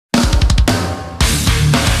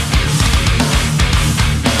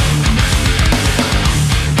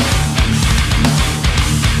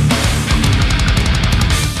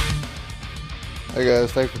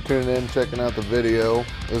guys, thanks for tuning in, checking out the video.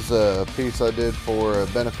 This is a piece I did for a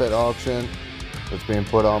benefit auction that's being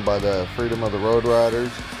put on by the Freedom of the Road Riders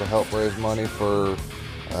to help raise money for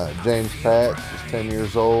James Pat. He's 10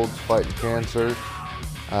 years old, fighting cancer.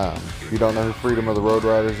 If you don't know who Freedom of the Road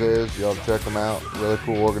Riders is, you ought to check them out. Really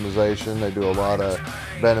cool organization. They do a lot of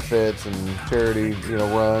benefits and charity,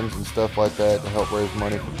 runs and stuff like that to help raise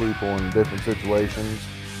money for people in different situations.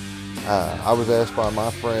 I was asked by my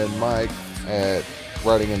friend Mike at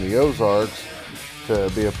Riding in the Ozarks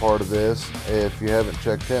to be a part of this. If you haven't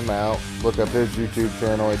checked him out, look up his YouTube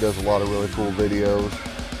channel. He does a lot of really cool videos.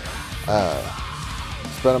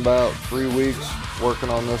 Spent about 3 weeks working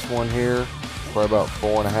on this one here. Probably about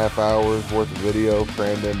 4.5 hours worth of video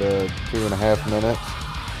crammed into 2.5 minutes.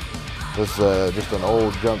 This is just an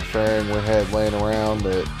old junk fairing we had laying around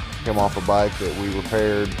that came off a bike that we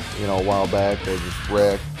repaired, a while back. They just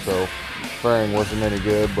wrecked, so fairing wasn't any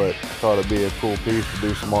good, but I thought it'd be a cool piece to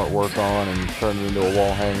do some artwork on and turn it into a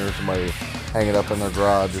wall hanger. Somebody hang it up in their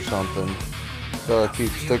garage or something. So I keep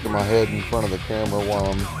sticking my head in front of the camera while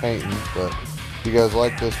I'm painting. But if you guys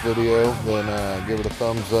like this video, then give it a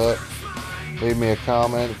thumbs up. Leave me a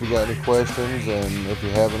comment if you got any questions, and if you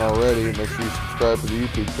haven't already, make sure you subscribe to the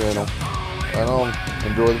YouTube channel. Right on.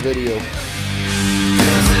 Enjoy the video.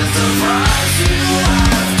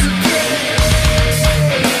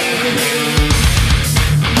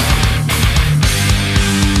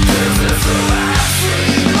 This is the